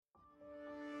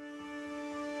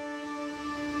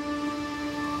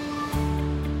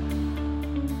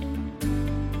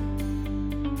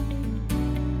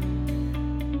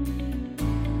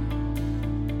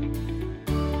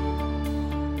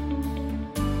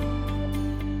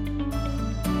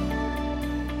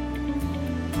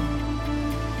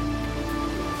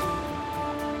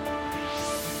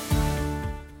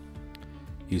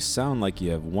You sound like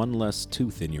you have one less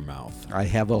tooth in your mouth. I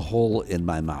have a hole in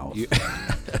my mouth.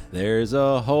 There's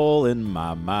a hole in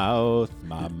my mouth,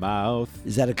 my mouth.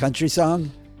 Is that a country song?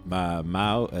 My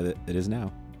mouth. It is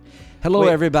now. Hello,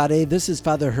 Wait. everybody. This is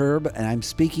Father Herb, and I'm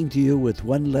speaking to you with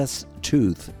one less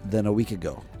tooth than a week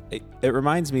ago. It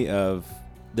reminds me of,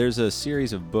 there's a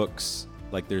series of books,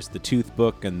 like there's the tooth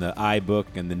book and the eye book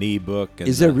and the knee book. And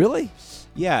Is there really?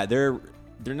 Yeah, they're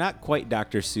not quite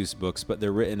Dr. Seuss books, but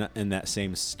they're written in that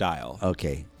same style.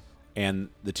 Okay. And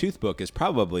the tooth book is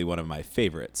probably one of my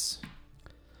favorites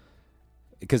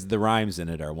because the rhymes in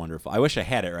it are wonderful. I wish I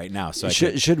had it right now. So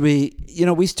Should we?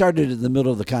 We started in the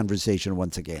middle of the conversation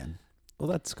once again. Well,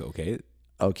 that's okay.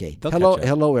 Okay. They'll catch up.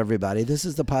 Hello, everybody. This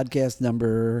is the podcast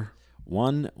number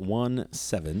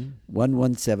 117.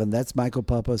 117. That's Michael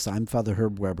Pappas. I'm Father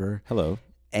Herb Weber. Hello.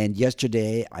 And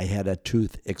yesterday I had a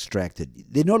tooth extracted.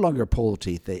 They no longer pull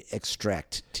teeth; they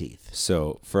extract teeth.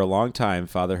 So for a long time,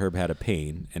 Father Herb had a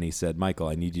pain, and he said, "Michael,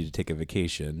 I need you to take a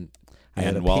vacation."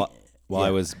 While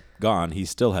I was gone, he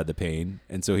still had the pain,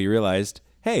 and so he realized,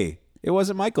 hey, it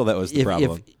wasn't Michael that was the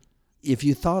problem. If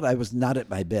you thought I was not at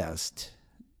my best,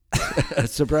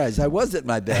 surprise, I was at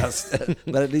my best.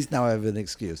 But at least now I have an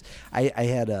excuse. I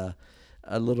had a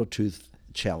little tooth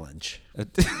challenge.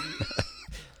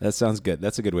 That sounds good.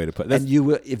 That's a good way to put it. And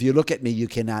if you look at me, you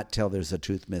cannot tell there's a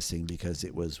tooth missing because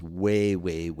it was way,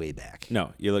 way, way back.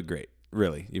 No, you look great.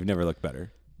 Really. You've never looked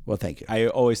better. Well, thank you. I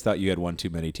always thought you had one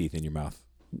too many teeth in your mouth.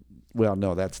 Well,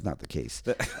 no, that's not the case.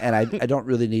 And I don't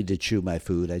really need to chew my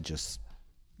food. I just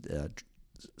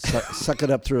suck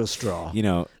it up through a straw. You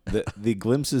know, the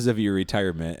glimpses of your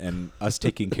retirement and us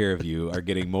taking care of you are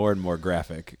getting more and more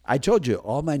graphic. I told you,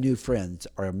 all my new friends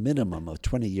are a minimum of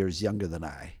 20 years younger than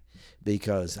I,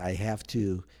 because I have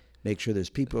to make sure there's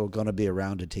people going to be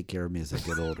around to take care of me as I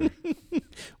get older.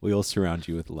 We will surround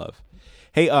you with love.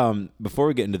 Hey, before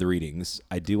we get into the readings,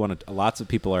 I do want to. Lots of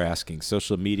people are asking.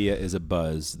 Social media is a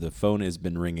buzz. The phone has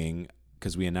been ringing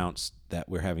because we announced that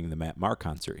we're having the Matt Maher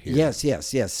concert here.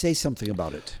 Yes. Say something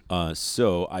about it.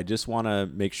 So I just want to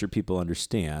make sure people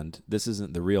understand this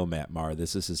isn't the real Matt Maher.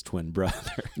 This is his twin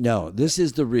brother. No, this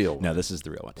is the real one. No, this is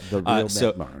the real one. The real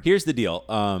Matt Maher. Here's the deal.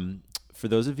 For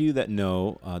those of you that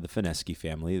know the Fineski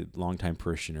family, longtime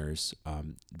parishioners,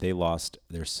 they lost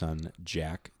their son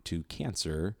Jack to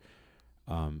cancer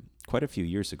quite a few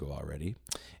years ago already.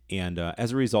 And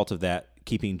as a result of that,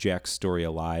 keeping Jack's story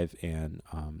alive and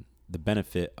the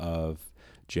benefit of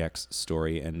Jack's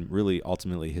story and really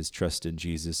ultimately his trust in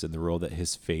Jesus and the role that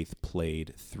his faith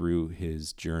played through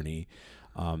his journey,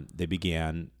 they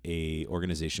began a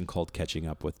organization called Catching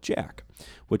Up with Jack,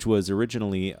 which was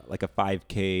originally like a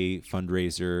 5K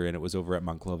fundraiser, and it was over at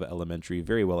Monclova Elementary,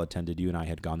 very well attended. You and I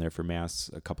had gone there for Mass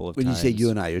a couple of times. When you say you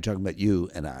and I, you're talking about you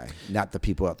and I, not the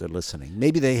people out there listening.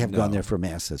 Maybe they have gone there for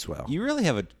Mass as well. You really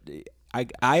have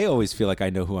I always feel like I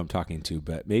know who I'm talking to,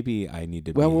 but maybe I need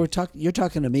to Well, you're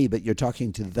talking to me, but you're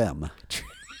talking to them.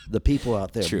 The people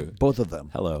out there. True. Both of them.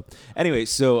 Hello. Anyway,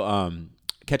 so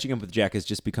Catching Up with Jack has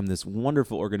just become this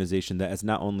wonderful organization that has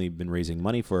not only been raising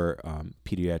money for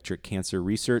pediatric cancer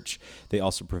research, they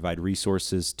also provide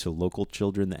resources to local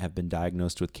children that have been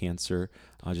diagnosed with cancer,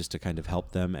 just to kind of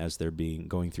help them as they're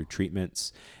going through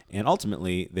treatments. And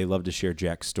ultimately, they love to share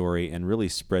Jack's story and really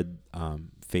spread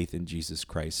faith in Jesus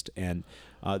Christ. And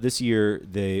this year,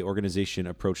 the organization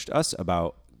approached us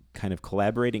about kind of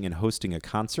collaborating and hosting a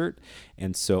concert.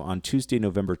 And so on Tuesday,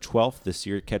 November 12th this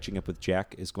year, Catching Up with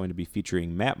Jack is going to be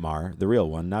featuring Matt Maher, the real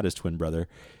one, not his twin brother,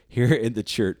 here in the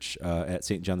church at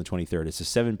St. John the 23rd. It's a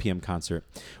 7 p.m. concert.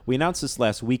 We announced this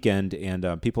last weekend,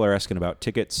 and people are asking about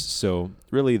tickets. So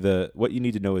really what you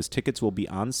need to know is tickets will be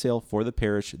on sale for the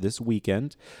parish this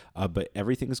weekend, but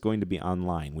everything is going to be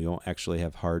online. We won't actually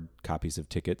have hard copies of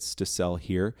tickets to sell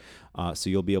here. So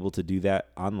you'll be able to do that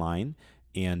online,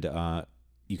 and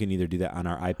you can either do that on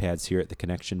our iPads here at the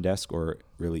connection desk or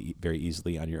really very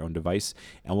easily on your own device.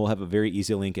 And we'll have a very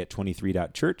easy link at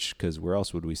 23.church, because where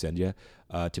else would we send you,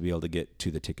 to be able to get to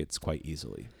the tickets quite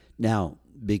easily. Now,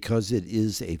 because it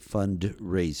is a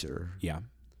fundraiser, Yeah.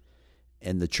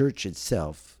 and the church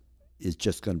itself is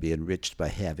just going to be enriched by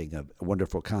having a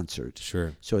wonderful concert.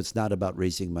 Sure. So it's not about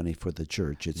raising money for the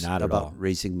church. It's Not at about all.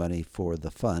 raising money for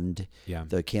the fund, Yeah.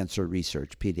 the cancer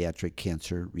research, pediatric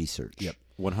cancer research. Yep.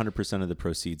 100% of the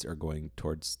proceeds are going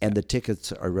towards And the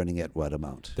tickets are running at what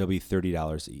amount? They'll be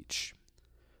 $30 each.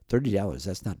 $30.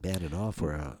 That's not bad at all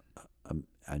for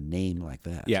a name like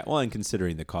that. Yeah, well, and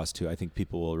considering the cost too, I think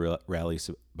people will rally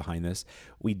behind this.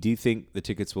 We do think the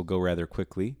tickets will go rather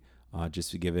quickly,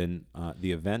 just given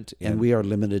the event. And we are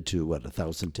limited to,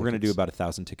 1,000 tickets? We're going to do about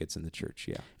 1,000 tickets in the church,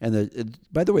 yeah. And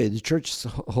by the way, the church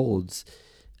holds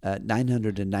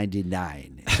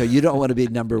 999. So you don't want to be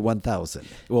number 1,000.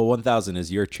 Well, 1,000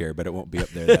 is your chair, but it won't be up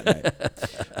there that night.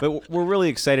 But we're really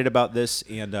excited about this,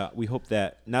 and we hope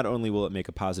that not only will it make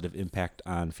a positive impact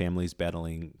on families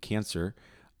battling cancer,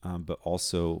 but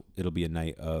also it'll be a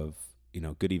night of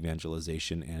good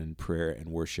evangelization and prayer and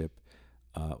worship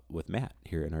with Matt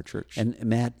here in our church. And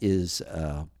Matt is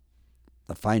a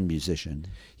fine musician.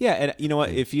 Yeah, and you know what?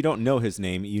 If you don't know his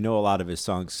name, you know a lot of his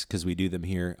songs because we do them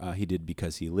here. He did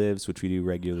Because He Lives, which we do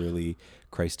regularly,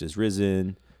 Christ is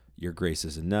Risen, Your Grace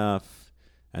is Enough,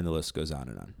 and the list goes on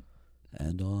and on.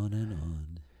 And on and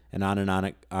on. And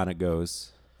on it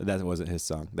goes. That wasn't his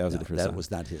song. That was a different song. That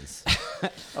was not his.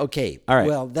 Okay. All right.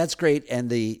 Well, that's great. And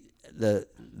the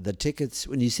tickets,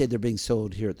 when you say they're being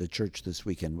sold here at the church this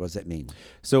weekend, what does that mean?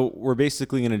 So we're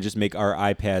basically going to just make our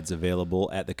iPads available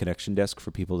at the connection desk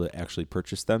for people to actually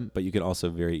purchase them. But you can also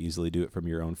very easily do it from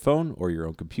your own phone or your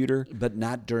own computer. But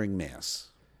not during Mass.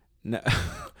 No,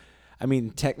 I mean,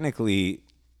 technically,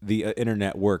 the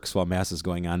internet works while Mass is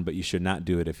going on, but you should not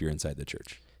do it if you're inside the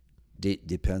church.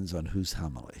 Depends on whose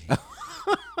homily.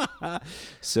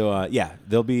 So,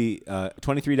 there'll be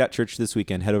 23.church this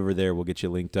weekend. Head over there. We'll get you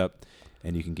linked up,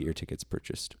 and you can get your tickets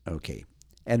purchased. Okay.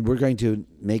 And we're going to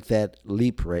make that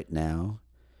leap right now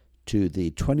to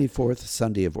the 24th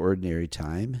Sunday of Ordinary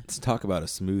Time. Let's talk about a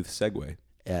smooth segue.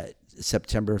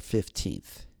 September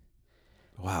 15th.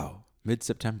 Wow.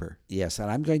 Mid-September. Yes, and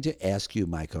I'm going to ask you,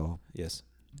 Michael. Yes.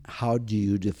 How do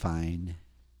you define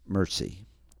mercy?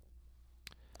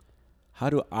 How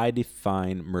do I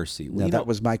define mercy? Now, that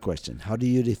was my question. How do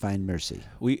you define mercy?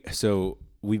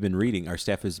 We've been reading, our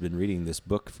staff has been reading this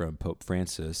book from Pope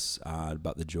Francis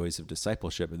about the joys of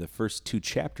discipleship, and the first 2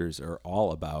 chapters are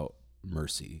all about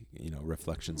mercy,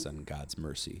 reflections on God's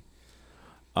mercy.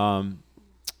 I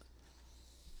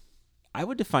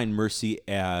would define mercy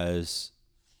as,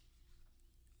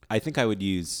 I think I would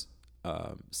use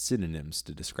synonyms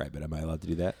to describe it. Am I allowed to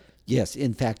do that? Yes.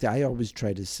 In fact, I always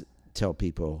try to tell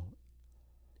people,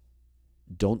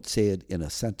 don't say it in a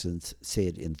sentence, say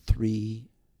it in 3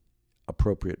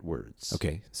 appropriate words.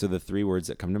 Okay, so the 3 words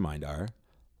that come to mind are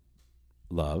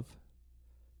love,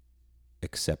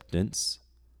 acceptance,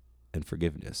 and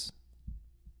forgiveness.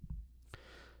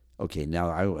 Okay, now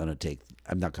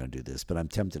I'm not going to do this, but I'm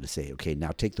tempted to say, okay, now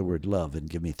take the word love and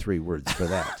give me 3 words for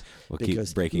that. We'll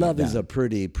because keep breaking love it down. is a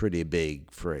pretty big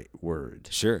word.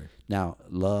 Sure. Now,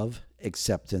 love,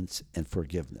 acceptance, and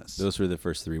forgiveness. Those were the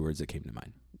first 3 words that came to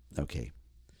mind. Okay.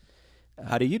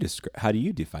 How do you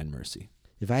define mercy?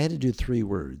 If I had to do 3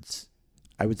 words,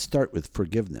 I would start with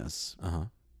forgiveness,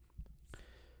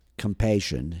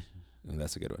 compassion. Oh,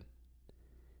 that's a good one.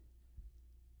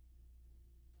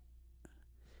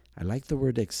 I like the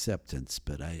word acceptance,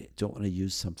 but I don't want to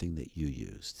use something that you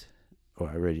used. Oh,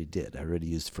 I already did. I already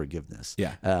used forgiveness.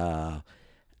 Yeah.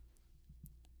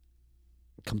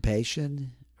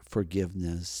 Compassion,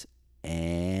 forgiveness,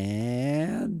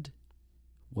 and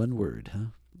one word,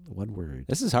 huh? One word.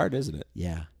 This is hard, isn't it?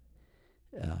 Yeah.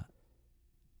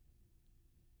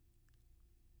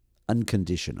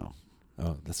 Unconditional.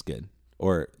 Oh, that's good.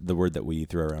 Or the word that we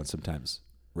throw around sometimes,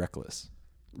 reckless.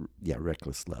 Yeah,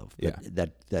 reckless love. Yeah.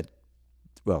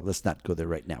 Well, let's not go there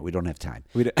right now. We don't have time.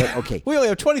 Okay. We only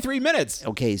have 23 minutes.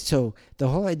 Okay, so the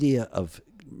whole idea of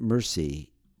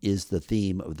mercy is the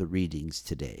theme of the readings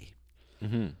today.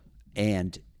 Mm-hmm.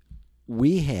 And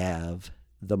we have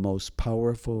the most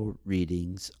powerful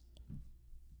readings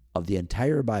of the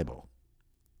entire Bible.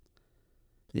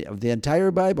 Of the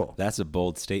entire Bible. That's a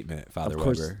bold statement, Father Of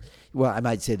course. Weber. Well, I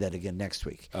might say that again next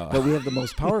week. Oh. But we have the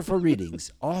most powerful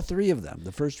readings, all 3 of them.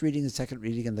 The first reading, the second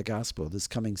reading, and the gospel this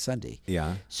coming Sunday.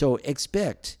 Yeah. So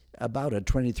expect about a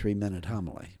 23-minute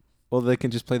homily. Well, they can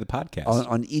just play the podcast.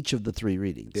 On each of the 3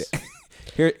 readings.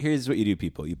 Here's what you do,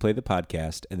 people. You play the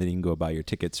podcast, and then you can go buy your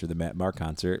tickets for the Matt Marr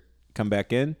concert. Come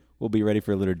back in. We'll be ready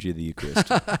for Liturgy of the Eucharist.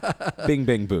 Bing,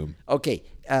 bing, boom. Okay.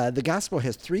 The gospel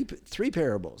has three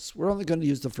parables. We're only going to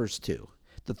use the first 2.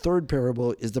 The third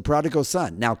parable is the prodigal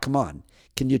son. Now, come on.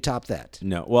 Can you top that?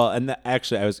 No. Well, and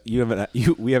actually,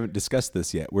 we haven't discussed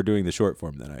this yet. We're doing the short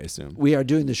form then, I assume. We are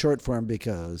doing the short form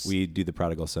because We do the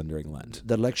prodigal son during Lent.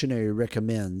 the lectionary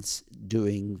recommends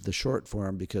doing the short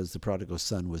form because the prodigal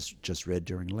son was just read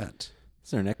during Lent.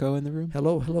 Is there an echo in the room?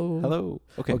 Hello. Hello.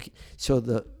 Okay. So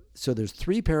there's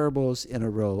 3 parables in a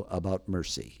row about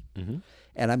mercy. Mm-hmm.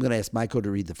 And I'm going to ask Michael to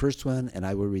read the first one, and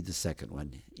I will read the second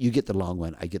one. You get the long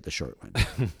one. I get the short one.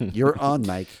 You're on,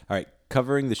 Mike. All right.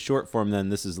 Covering the short form then,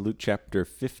 this is Luke chapter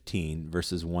 15,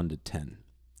 verses 1 to 10.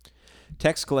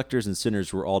 Tax collectors and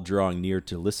sinners were all drawing near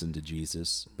to listen to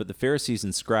Jesus, but the Pharisees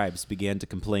and scribes began to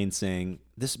complain, saying,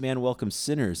 "This man welcomes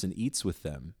sinners and eats with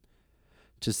them."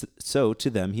 So to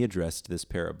them he addressed this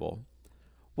parable.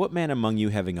 What man among you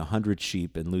having 100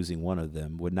 sheep and losing one of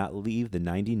them would not leave the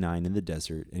 99 in the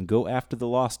desert and go after the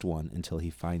lost one until he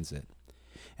finds it?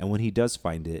 And when he does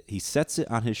find it, he sets it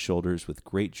on his shoulders with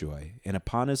great joy. And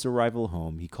upon his arrival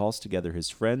home, he calls together his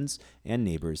friends and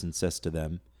neighbors and says to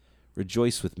them,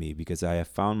 Rejoice with me, because I have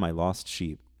found my lost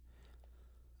sheep.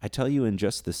 I tell you, in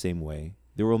just the same way,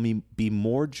 there will be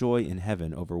more joy in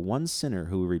heaven over one sinner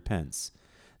who repents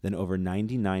than over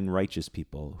 99 righteous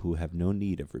people who have no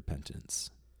need of repentance.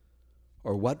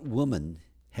 Or what woman,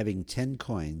 having 10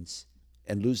 coins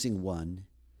and losing one,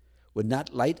 would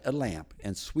not light a lamp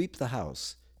and sweep the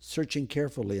house, searching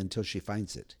carefully until she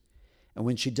finds it? And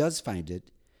when she does find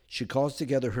it, she calls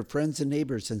together her friends and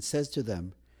neighbors and says to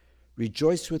them,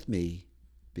 Rejoice with me,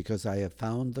 because I have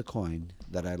found the coin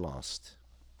that I lost.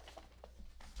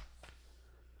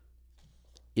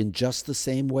 In just the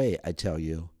same way, I tell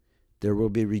you, there will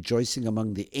be rejoicing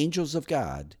among the angels of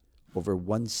God over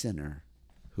one sinner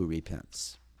who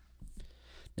repents.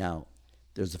 Now,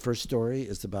 there's the first story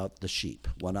is about the sheep,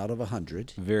 1 out of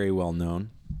 100. Very well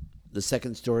known. The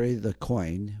second story, the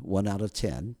coin, 1 out of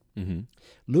 10. Mm-hmm.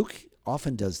 Luke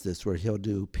often does this where he'll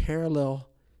do parallel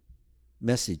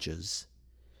messages.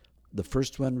 The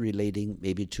first one relating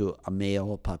maybe to a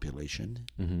male population,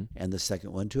 and the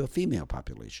second one to a female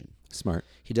population. Smart.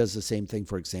 He does the same thing,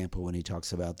 for example, when he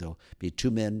talks about there'll be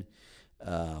 2 men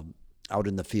out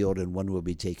in the field and one will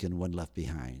be taken, one left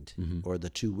behind. Or the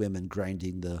 2 women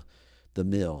grinding the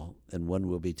mill and one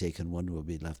will be taken, one will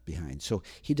be left behind. So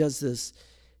he does this,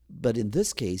 but in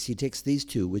this case, he takes these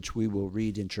 2, which we will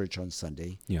read in church on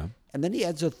Sunday. Yeah. And then he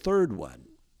adds a third one.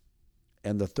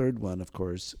 And the third one, of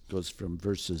course, goes from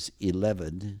verses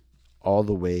 11 all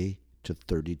the way to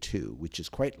 32, which is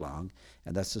quite long,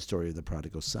 and that's the story of the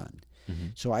prodigal son.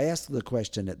 So I asked the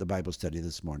question at the Bible study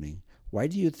this morning, why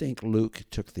do you think Luke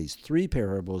took these 3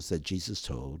 parables that Jesus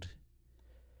told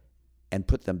and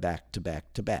put them back to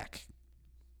back to back?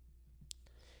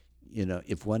 You know,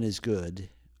 if 1 is good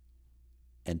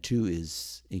and 2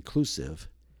 is inclusive,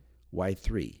 why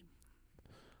 3?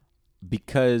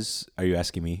 Because, are you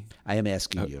asking me? I am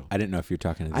asking you. I didn't know if you're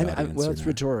talking to the audience. Well, or it's not.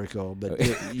 rhetorical, but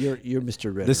you're Mr.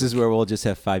 Rhetoric. This is where we'll just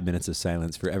have 5 minutes of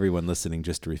silence for everyone listening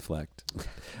just to reflect.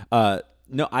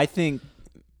 No,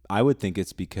 I would think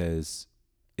it's because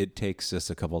it takes us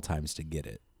a couple times to get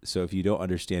it. So if you don't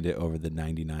understand it over the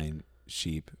 99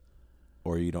 sheep,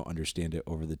 or you don't understand it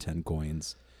over the 10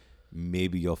 coins,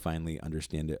 maybe you'll finally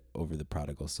understand it over the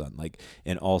prodigal son. Like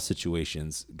in all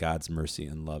situations, God's mercy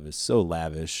and love is so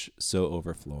lavish, so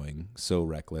overflowing, so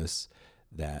reckless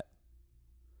that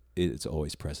it's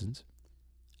always present.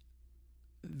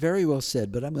 Very well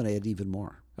said, but I'm going to add even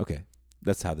more. Okay.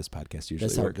 That's how this podcast usually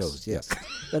works. That's how it goes, yes.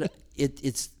 But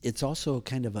it's also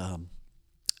kind of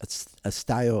a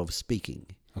style of speaking.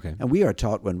 Okay. And we are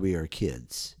taught when we are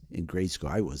kids, in grade school,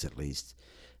 I was at least,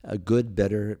 good,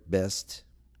 better, best,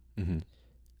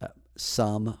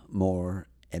 some, more,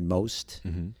 and most.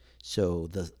 So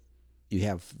you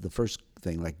have the first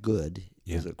thing, like good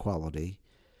is a quality,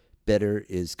 better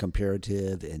is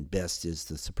comparative, and best is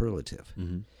the superlative.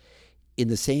 In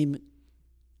the same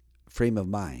frame of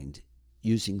mind,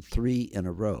 using 3 in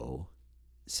a row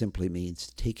simply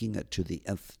means taking it to the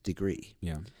nth degree.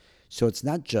 Yeah. So it's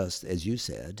not just, as you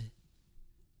said,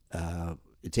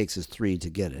 it takes us 3 to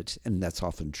get it, and that's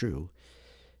often true.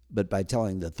 But by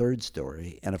telling the third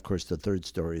story, and of course the third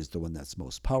story is the one that's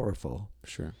most powerful,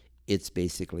 Sure. it's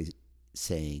basically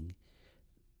saying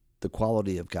the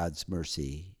quality of God's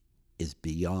mercy is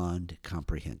beyond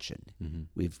comprehension.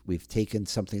 We've taken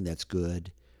something that's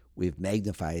good, we've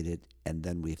magnified it, and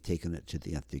then we've taken it to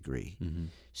the nth degree.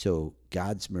 So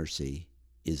God's mercy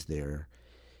is there,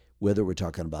 whether we're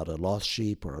talking about a lost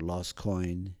sheep or a lost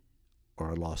coin or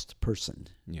a lost person,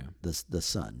 the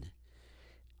son.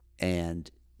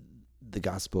 And the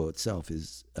gospel itself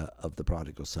is of the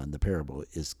prodigal son, the parable,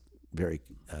 is very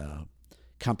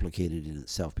complicated in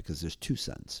itself because there's 2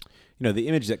 sons. You know, the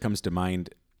image that comes to mind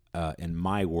in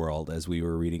my world as we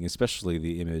were reading, especially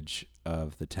the image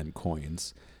of the 10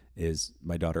 coins, is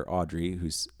my daughter Audrey,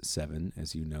 who's 7,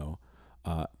 as you know.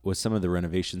 With some of the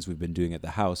renovations we've been doing at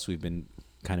the house, we've been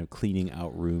kind of cleaning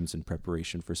out rooms in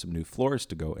preparation for some new floors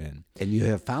to go in. And you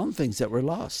have found things that were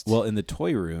lost. Well, in the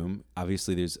toy room,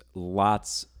 obviously there's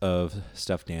lots of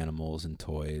stuffed animals and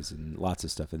toys and lots of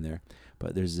stuff in there.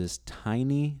 But there's this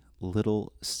tiny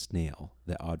little snail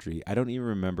that Audrey, I don't even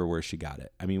remember where she got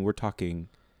it. I mean, we're talking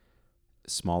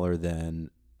smaller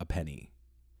than a penny.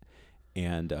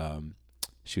 And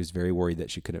she was very worried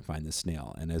that she couldn't find the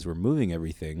snail. And as we're moving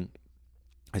everything,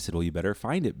 I said, well, you better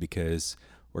find it because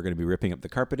we're going to be ripping up the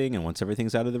carpeting, and once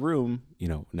everything's out of the room,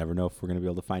 never know if we're going to be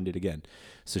able to find it again.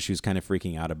 So she was kind of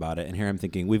freaking out about it. And here I'm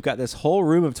thinking, we've got this whole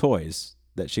room of toys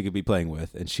that she could be playing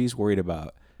with, and she's worried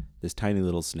about this tiny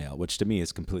little snail, which to me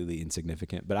is completely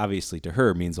insignificant, but obviously to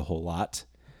her means a whole lot.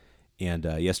 And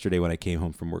yesterday when I came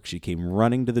home from work, she came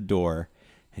running to the door,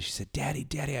 and she said, Daddy,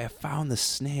 I found the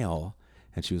snail.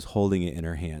 And she was holding it in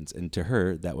her hands. And to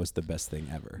her, that was the best thing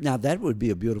ever. Now, that would be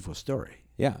a beautiful story.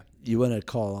 Yeah. You want to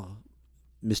call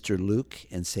Mr. Luke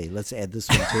and say, let's add this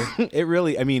one too? It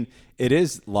really, it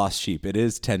is lost sheep. It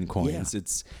is 10 coins. Yeah.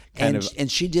 It's kind of...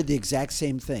 And she did the exact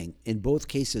same thing. In both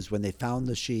cases, when they found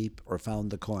the sheep or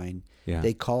found the coin,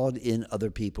 they called in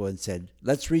other people and said,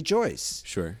 let's rejoice.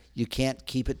 Sure. You can't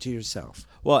keep it to yourself.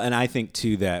 Well, and I think,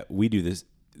 too, that we do this.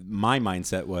 My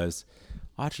mindset was,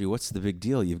 Audrey, what's the big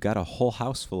deal? You've got a whole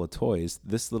house full of toys.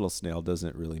 This little snail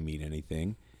doesn't really mean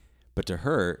anything. But to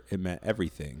her, it meant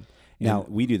everything. And now,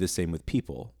 we do the same with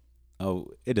people.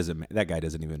 Oh, it doesn't. That guy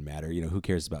doesn't even matter. Who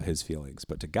cares about his feelings?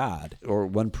 But to God, or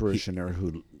one parishioner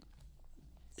who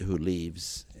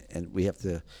leaves, and we have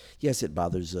to. Yes, it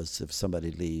bothers us if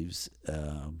somebody leaves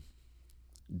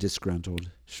disgruntled.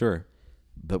 Sure,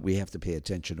 but we have to pay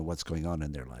attention to what's going on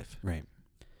in their life. Right.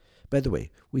 By the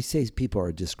way, we say people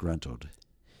are disgruntled.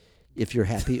 If you're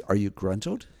happy, are you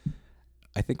gruntled?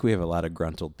 I think we have a lot of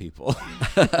gruntled people.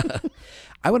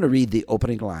 I want to read the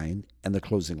opening line and the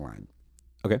closing line.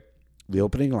 Okay. The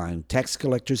opening line, tax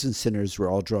collectors and sinners were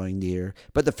all drawing near,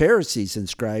 but the Pharisees and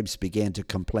scribes began to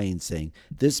complain, saying,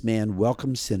 this man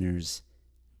welcomes sinners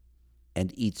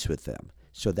and eats with them.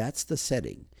 So that's the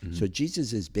setting. Mm-hmm. So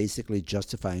Jesus is basically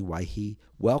justifying why he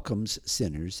welcomes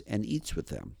sinners and eats with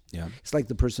them. Yeah. It's like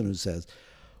the person who says,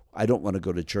 I don't want to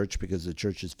go to church because the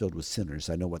church is filled with sinners.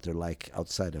 I know what they're like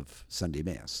outside of Sunday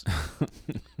Mass.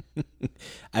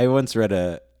 I once read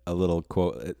a little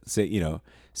quote saying you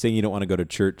don't want to go to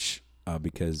church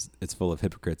because it's full of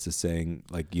hypocrites is saying,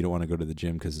 like, you don't want to go to the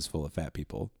gym because it's full of fat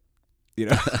people.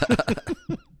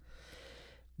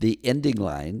 The ending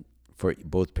line for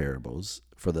both parables,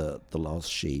 for the lost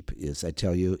sheep, is, I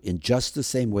tell you, in just the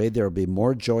same way there will be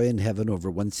more joy in heaven over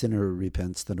one sinner who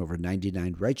repents than over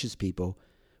 99 righteous people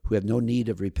who have no need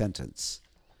of repentance.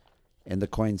 And the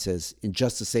coin says, in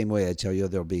just the same way, I tell you,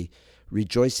 there will be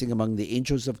rejoicing among the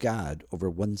angels of God over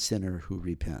one sinner who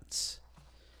repents.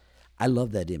 I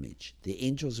love that image. The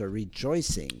angels are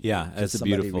rejoicing. Yeah, that's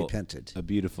somebody repented. A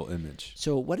beautiful image.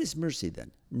 So what is mercy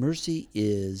then? Mercy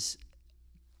is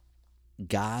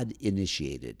God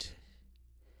initiated.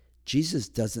 Jesus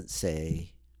doesn't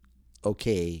say,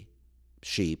 okay,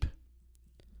 sheep,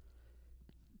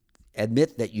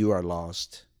 admit that you are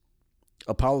lost,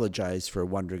 apologize for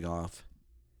wandering off,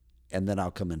 and then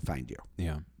I'll come and find you.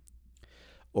 Yeah.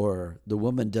 Or the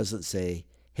woman doesn't say,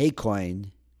 hey,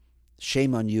 coin,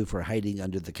 shame on you for hiding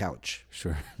under the couch.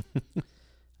 Sure.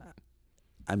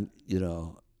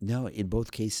 No, in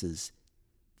both cases,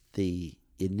 the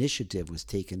initiative was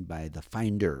taken by the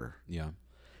finder. Yeah.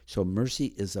 So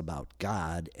mercy is about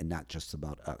God and not just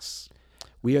about us.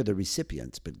 We are the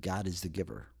recipients, but God is the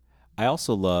giver. I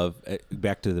also love,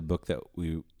 back to the book that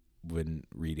we've been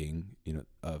reading,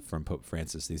 from Pope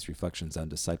Francis, these reflections on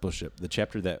discipleship. The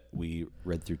chapter that we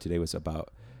read through today was about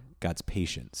God's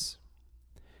patience.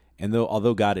 And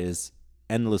although God is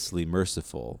endlessly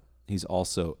merciful, he's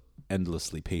also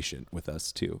endlessly patient with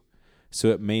us too. So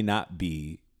it may not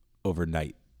be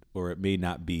overnight, or it may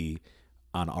not be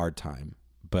on our time,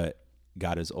 but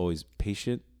God is always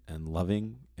patient and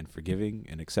loving and forgiving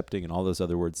and accepting and all those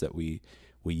other words that we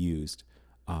used,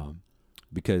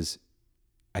 because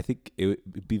I think it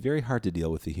would be very hard to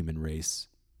deal with the human race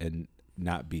and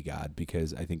not be God,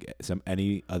 because I think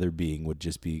any other being would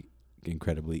just be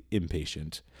incredibly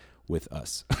impatient with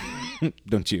us.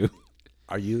 Don't you?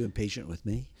 Are you impatient with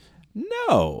me?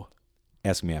 No.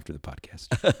 Ask me after the podcast.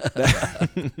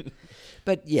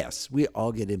 But yes, we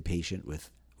all get impatient with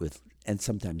and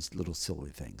sometimes little silly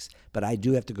things. But I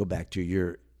do have to go back to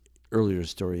your earlier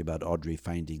story about Audrey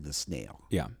finding the snail.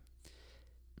 Yeah.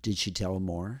 Did she tell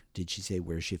more? Did she say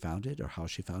where she found it or how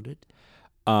she found it?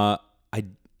 I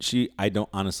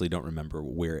don't remember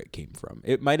where it came from.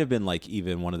 It might have been like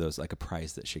even one of those, like a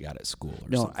prize that she got at school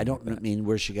or something. No, I don't like mean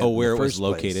where she got it where in the it was first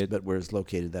located, place, but where it's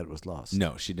located that it was lost.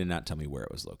 No, she did not tell me where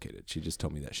it was located. She just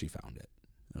told me that she found it.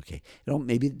 Okay.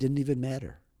 Maybe it didn't even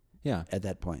matter. Yeah. At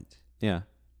that point. Yeah.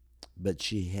 But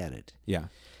she had it. Yeah.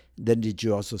 Then did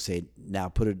you also say, now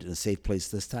put it in a safe place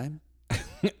this time?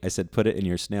 I said, put it in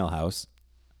your snail house.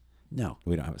 No.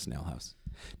 We don't have a snail house.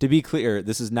 To be clear,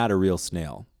 this is not a real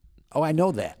snail. Oh, I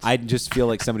know that. I just feel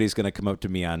like somebody's going to come up to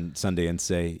me on Sunday and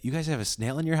say, "You guys have a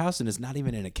snail in your house and it's not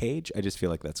even in a cage." I just feel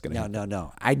like that's going to happen.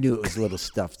 No. I knew it was a little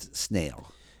stuffed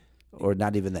snail, or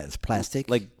not even that. It's plastic,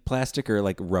 Like plastic or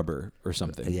like rubber or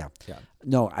something. Yeah.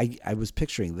 No, I was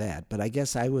picturing that, but I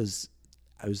guess I was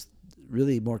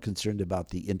really more concerned about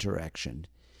the interaction.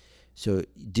 So,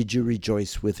 did you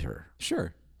rejoice with her?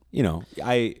 Sure.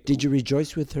 Did you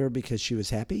rejoice with her because she was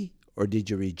happy, or did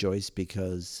you rejoice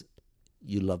because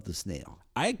you love the snail?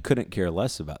 I couldn't care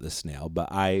less about the snail, but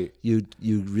You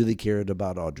really cared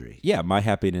about Audrey. yeah, my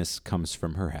happiness comes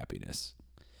from her happiness.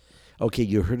 Okay,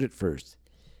 you heard it first.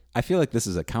 I feel like this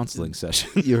is a counseling session.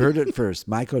 You heard it first.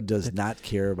 Michael does not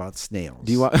care about snails.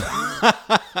 Do you want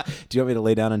me to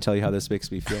lay down and tell you how this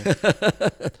makes me feel?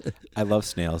 I love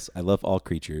snails. I love all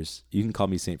creatures. You can call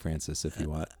me St. Francis if you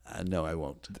want. No, I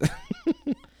won't.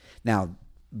 Now,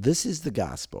 this is the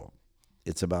gospel.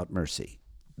 It's about mercy.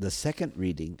 The second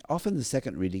reading, often the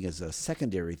second reading is a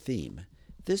secondary theme.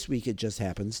 This week it just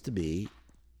happens to be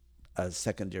a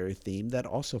secondary theme that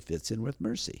also fits in with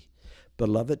mercy.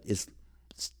 Beloved is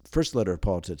first letter of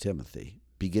Paul to Timothy,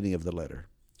 beginning of the letter.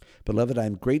 Beloved, I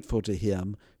am grateful to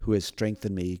him who has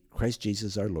strengthened me, Christ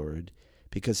Jesus our Lord,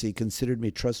 because he considered me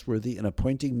trustworthy in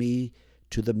appointing me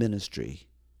to the ministry.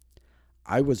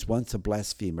 I was once a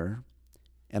blasphemer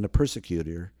and a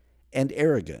persecutor and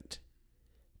arrogant,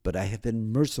 but I have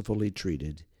been mercifully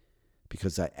treated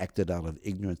because I acted out of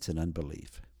ignorance and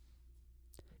unbelief.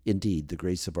 Indeed, the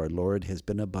grace of our Lord has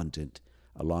been abundant,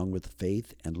 along with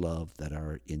faith and love that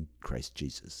are in Christ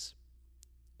Jesus.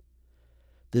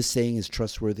 This saying is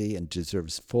trustworthy and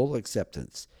deserves full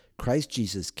acceptance. Christ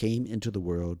Jesus came into the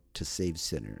world to save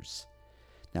sinners.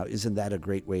 Now, isn't that a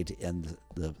great way to end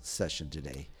the session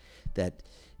today? That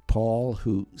Paul,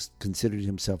 who considered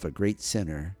himself a great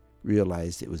sinner,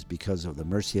 realized it was because of the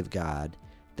mercy of God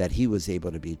that he was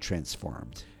able to be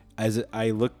transformed. As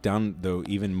I look down, though,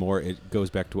 even more, it goes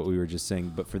back to what we were just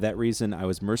saying. But for that reason, I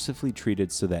was mercifully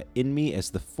treated so that in me as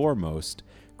the foremost,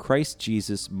 Christ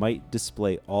Jesus might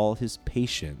display all his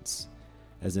patience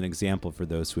as an example for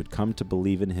those who had come to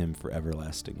believe in him for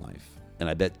everlasting life. And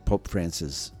I bet Pope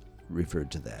Francis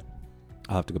referred to that.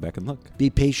 I'll have to go back and look. Be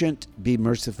patient, be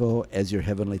merciful as your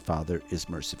heavenly Father is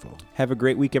merciful. Have a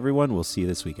great week, everyone. We'll see you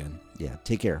this weekend. Yeah,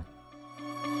 take care.